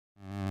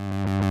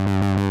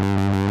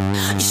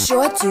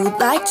sure do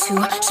like to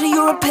share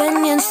your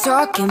opinions,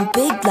 talking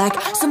big like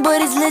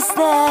somebody's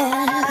listening.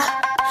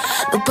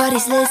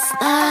 Nobody's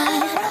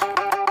listening.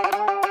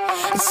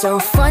 It's so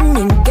fun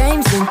and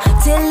games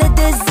until it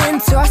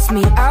doesn't. Toss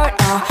me out,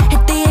 I'll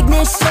hit the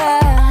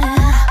ignition.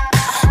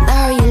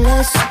 Now you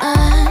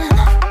listen.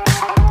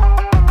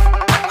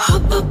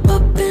 Hop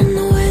up in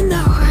the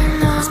window.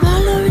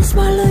 Smaller and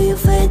smaller you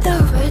fade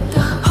out.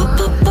 Hop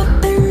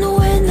up in the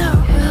window.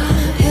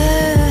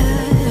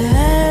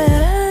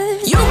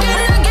 You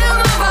cannot get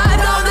my vibe,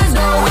 no there's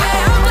no way.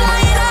 I'm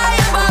flying high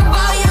above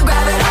all your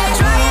gravity,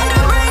 trying to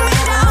bring me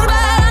down,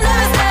 but I'll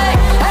never stay.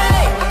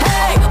 Hey,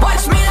 hey,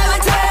 watch me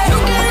levitate. You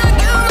cannot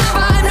get my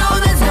vibe, no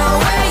there's no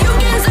way. You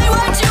can say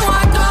what you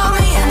want, call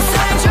me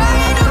insane,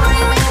 trying to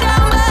bring me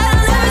down, but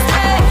I'll never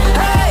stay.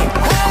 Hey,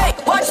 hey,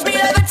 watch me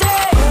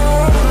levitate.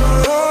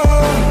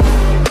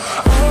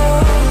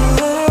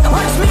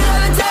 Watch me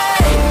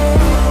levitate.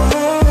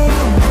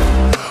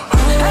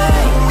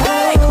 Hey,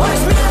 hey,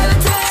 watch me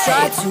levitate.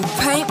 Try to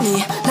paint me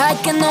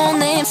like a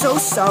no-name, so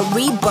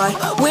sorry, but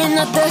we're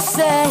not the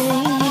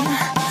same.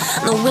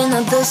 No, we're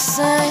not the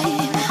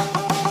same.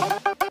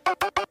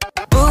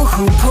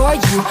 Boo-hoo, poor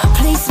you,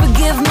 please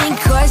forgive me,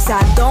 cause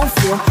I don't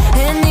feel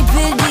any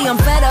pity. I'm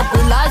fed up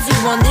with lies, you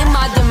wanted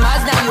my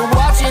demise. Now you're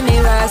watching me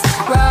rise,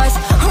 rise,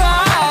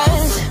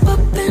 rise.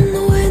 Up in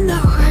the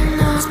window.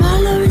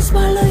 Smaller and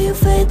smaller you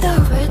fade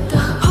out.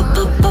 Hop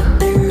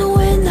up in the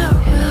window.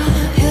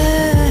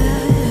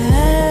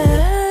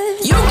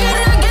 You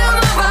cannot get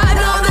my vibe,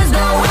 no there's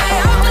no way.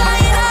 I'm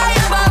flying high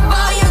above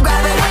all your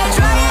gravity,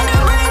 trying to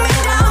bring me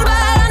down, but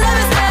I'll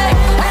never stay.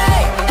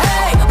 Hey,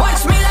 hey,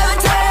 watch me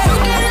levitate. You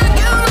cannot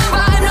get my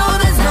vibe, no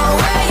there's no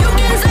way. You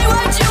can say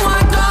what you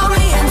want, call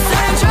me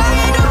insane,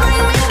 trying to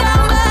bring me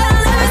down, but I'll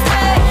never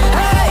stay.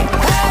 Hey,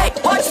 hey,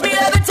 watch me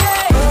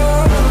levitate.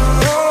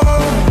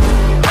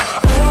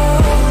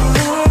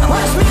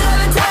 Watch me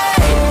levitate.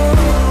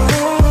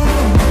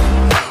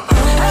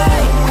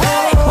 Hey,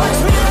 hey, watch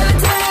me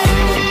levitate.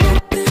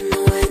 Up in the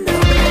window.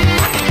 Up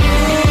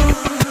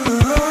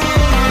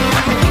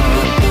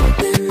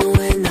in the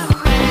window.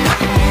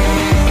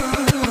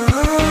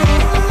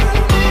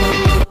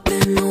 Up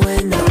in the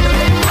window.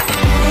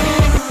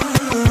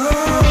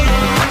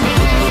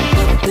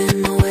 Up in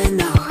the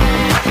window.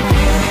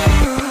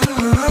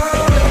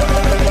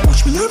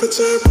 Watch me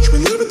levitate, watch me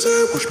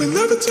levitate, watch me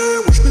levitate,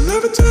 watch me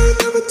levitate,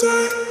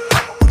 levitate.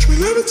 Watch me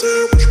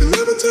levitate, watch me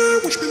levitate,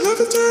 watch me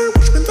levitate,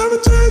 watch me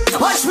levitate.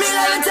 Watch me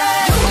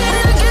levitate. You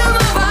cannot get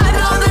my vibe,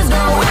 no there's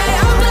no way.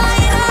 I'm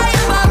flying high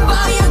above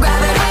all your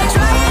gravity,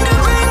 trying to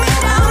bring me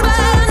down, but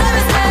I'll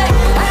never stay.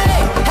 Hey,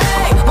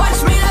 hey, watch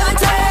me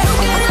levitate. You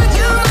cannot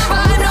get my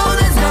vibe, no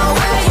there's no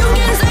way. You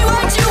can say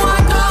what you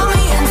want, call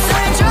me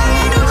insane,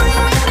 trying to bring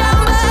me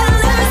down, but I'll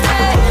never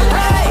stay.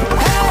 Hey,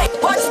 hey,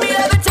 watch me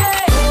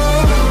levitate.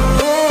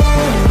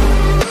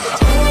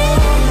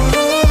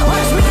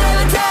 Watch me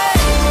levitate.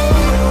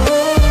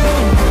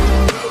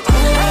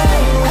 Hey,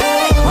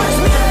 hey, watch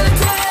me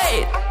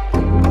levitate.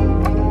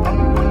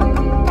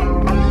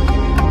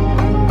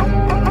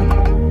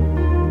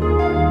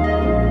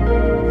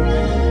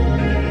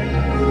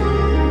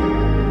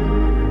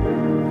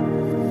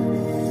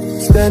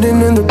 Standing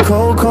in the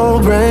cold,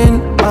 cold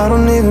rain, I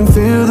don't even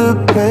feel the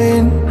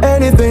pain.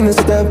 Anything to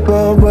step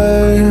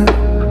away,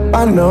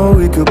 I know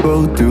we could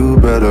both do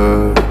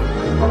better.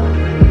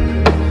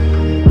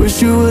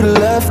 Wish you would've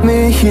left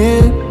me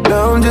here,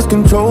 now I'm just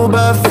controlled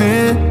by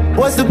fear.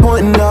 What's the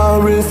point in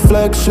our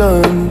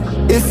reflection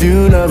if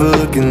you never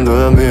look in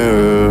the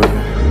mirror?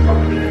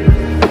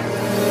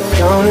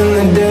 Counting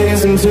the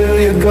days until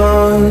you're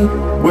gone,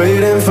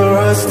 waiting for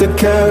us to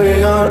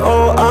carry on.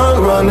 Oh,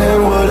 I'm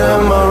running, what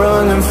am I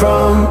running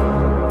from?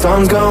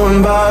 Time's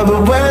going by,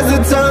 but where's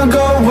the time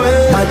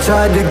going? I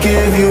tried to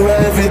give you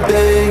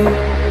everything,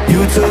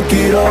 you took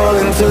it all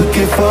and took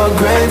it for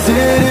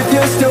granted. If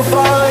you're still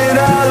falling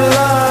out of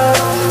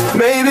love,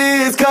 maybe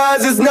it's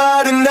 'cause it's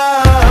not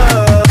enough.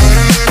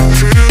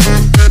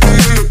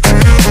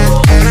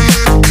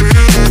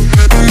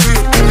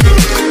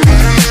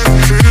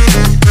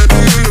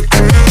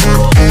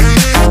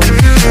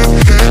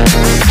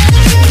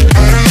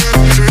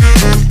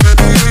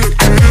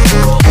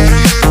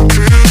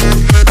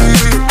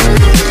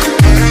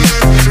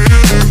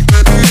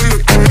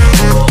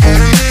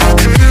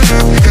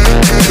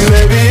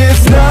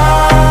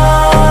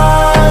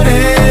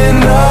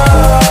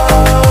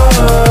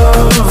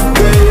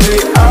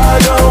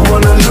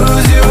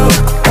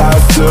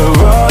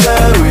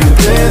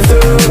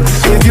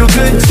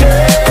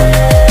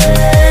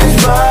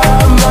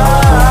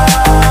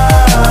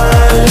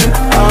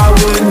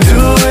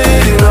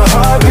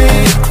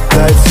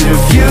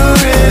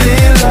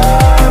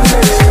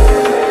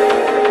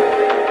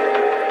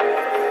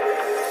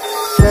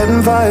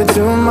 Setting fire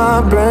to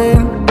my brain,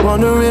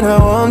 wondering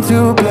how I'm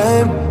to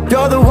blame.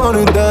 You're the one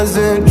who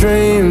doesn't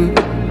dream,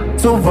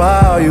 so why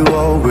are you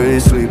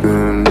always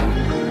sleeping?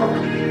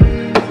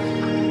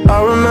 I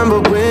remember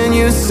when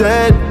you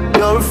said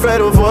you're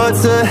afraid of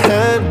what's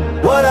ahead.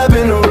 What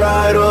happened to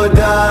ride or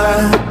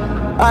die?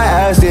 I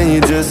asked and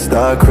you just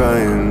start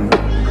crying.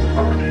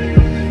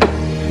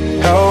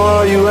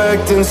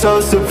 acting so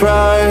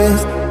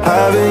surprised?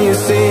 Haven't you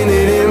seen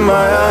it in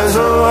my eyes?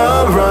 Oh,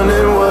 I'm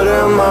running, what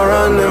am I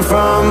running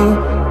from?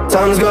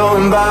 Time's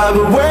going by,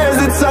 but where's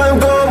the time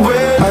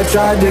going? I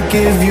tried to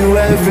give you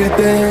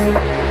everything,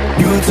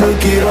 you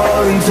took it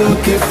all and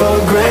took it for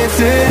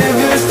granted. If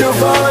you're still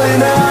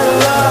falling out of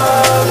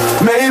love,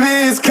 maybe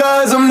it's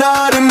 'cause I'm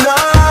not enough.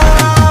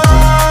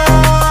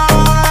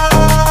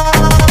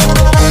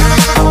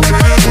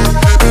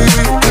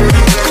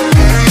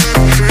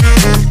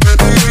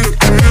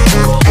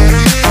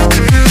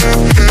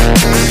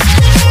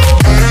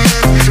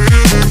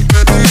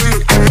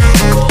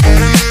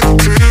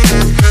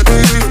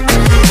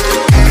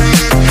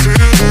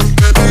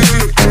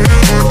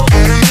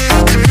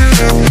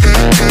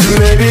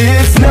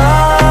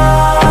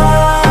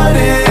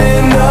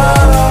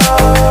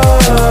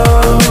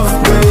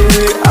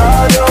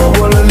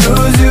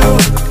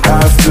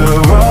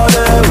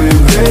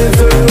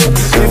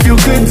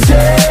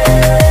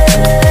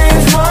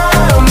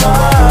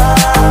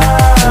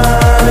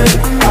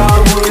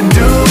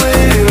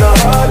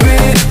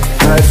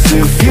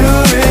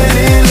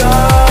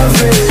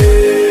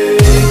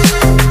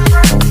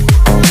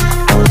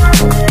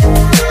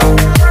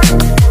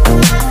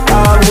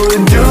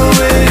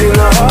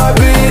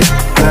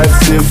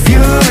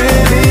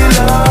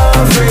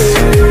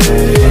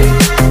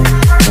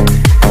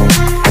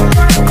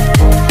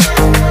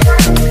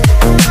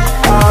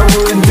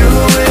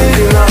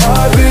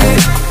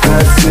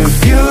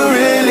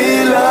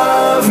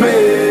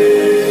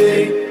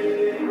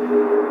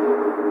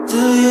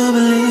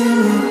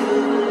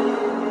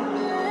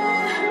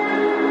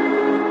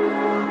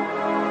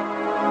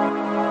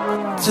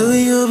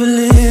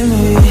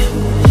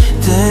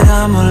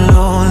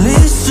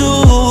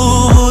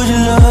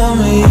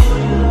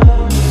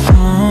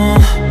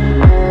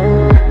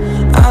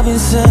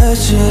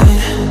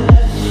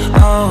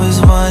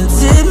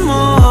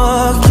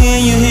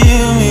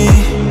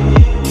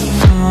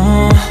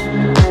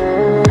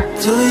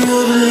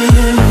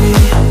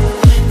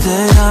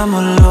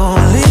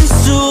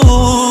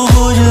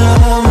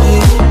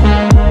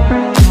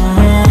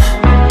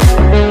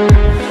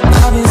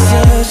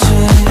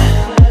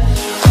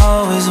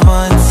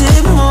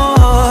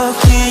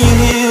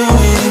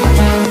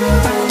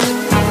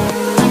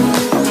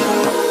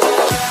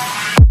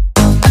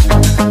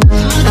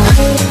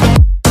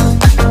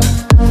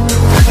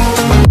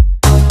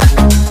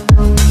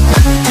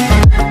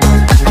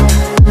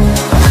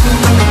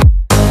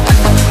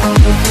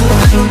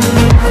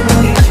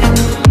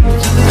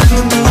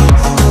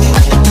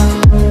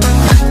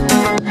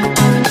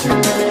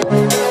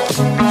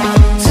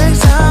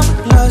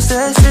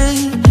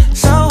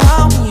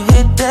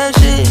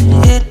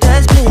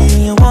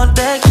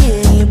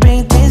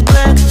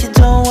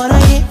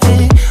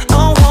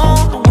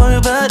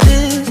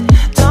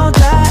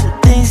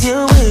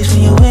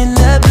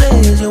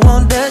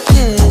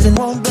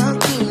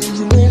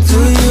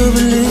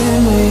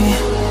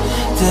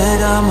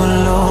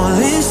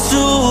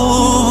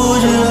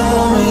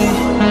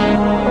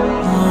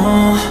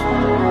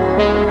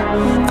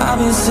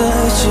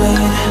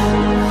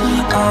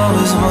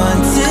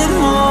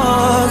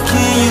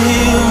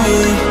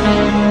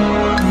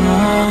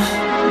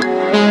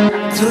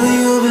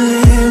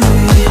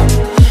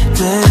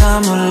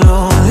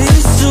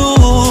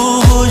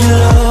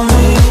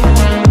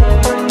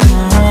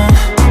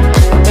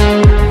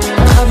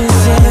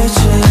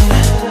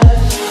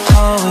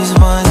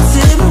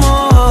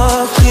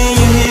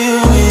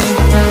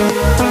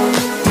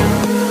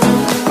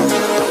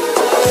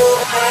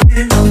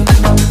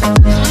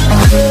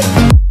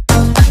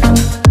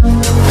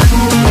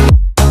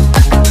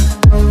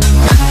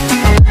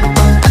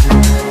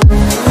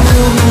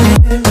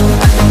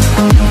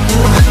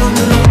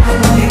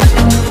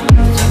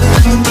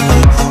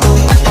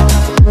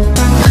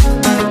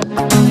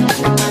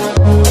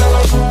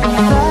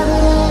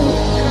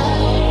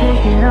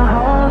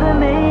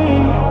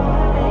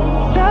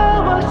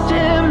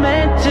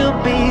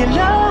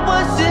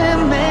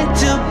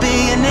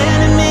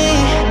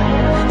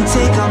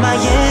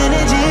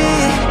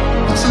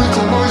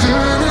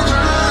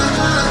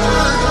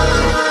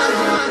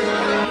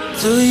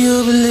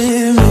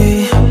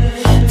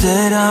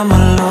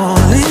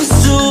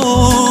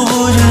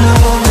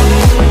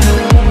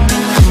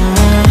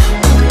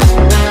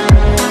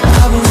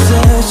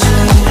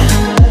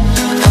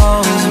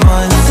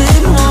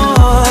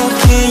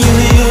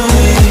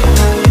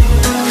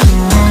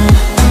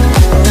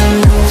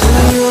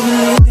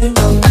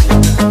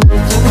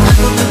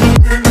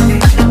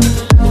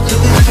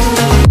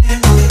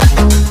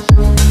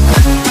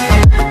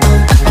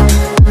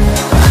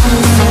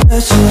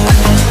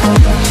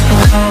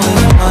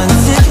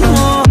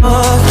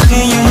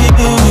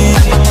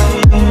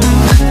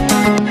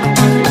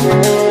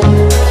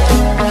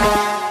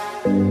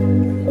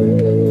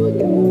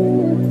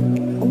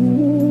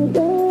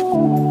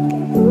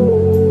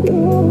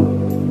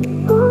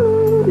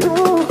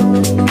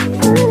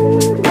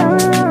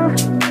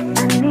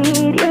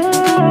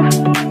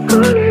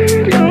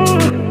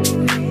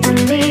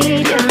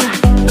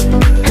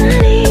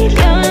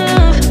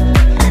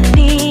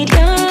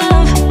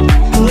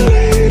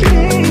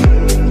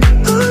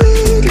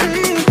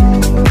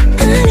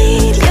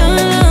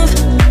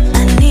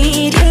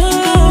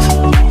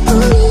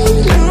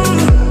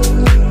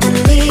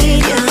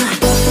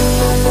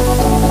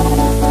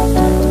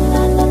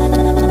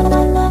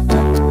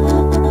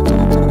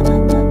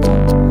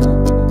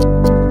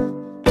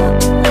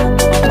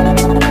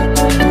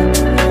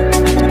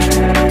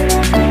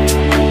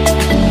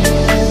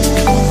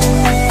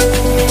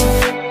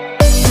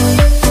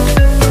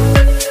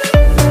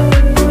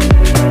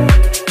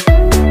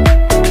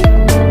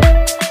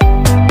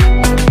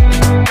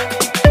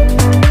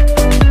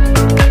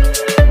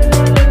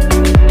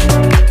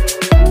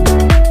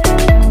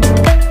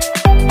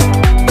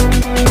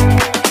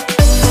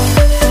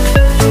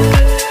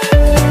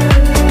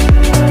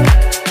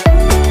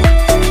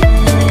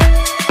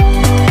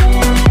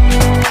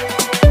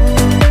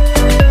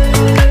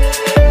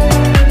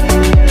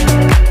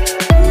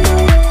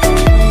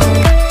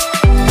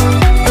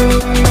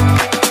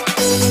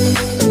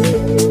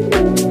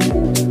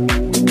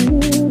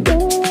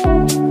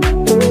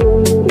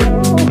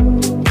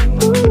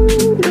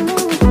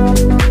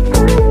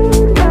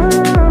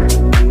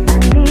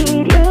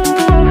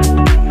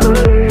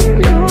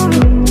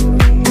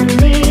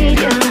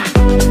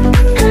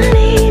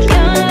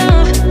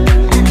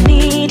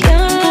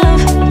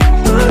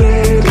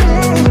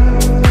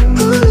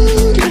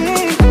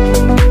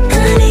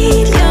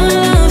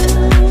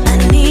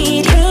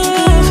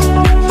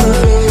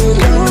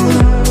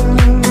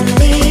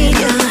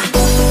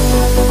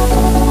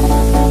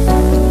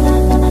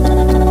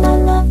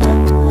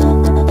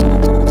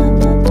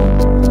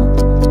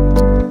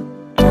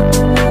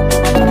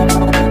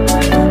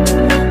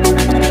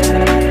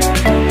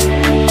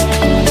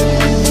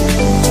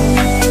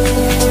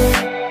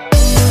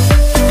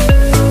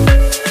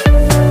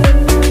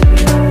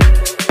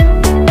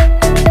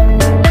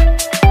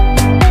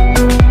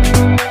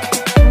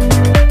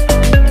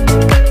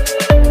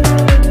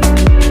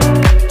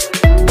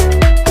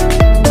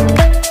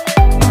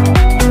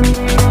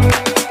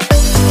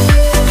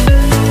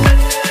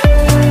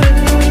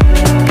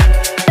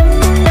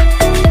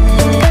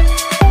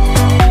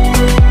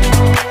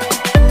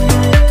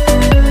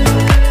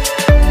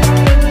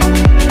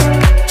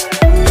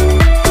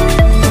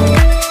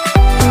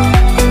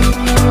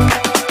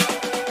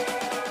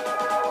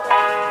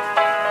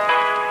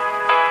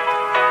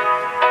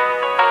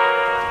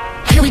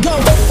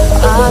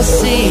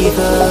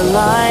 a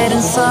light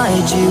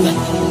inside you,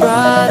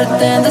 brighter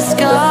than the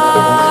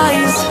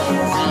skies.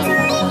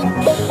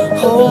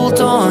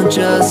 Hold on,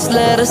 just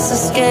let us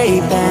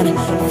escape and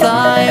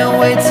fly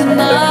away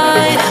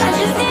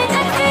tonight.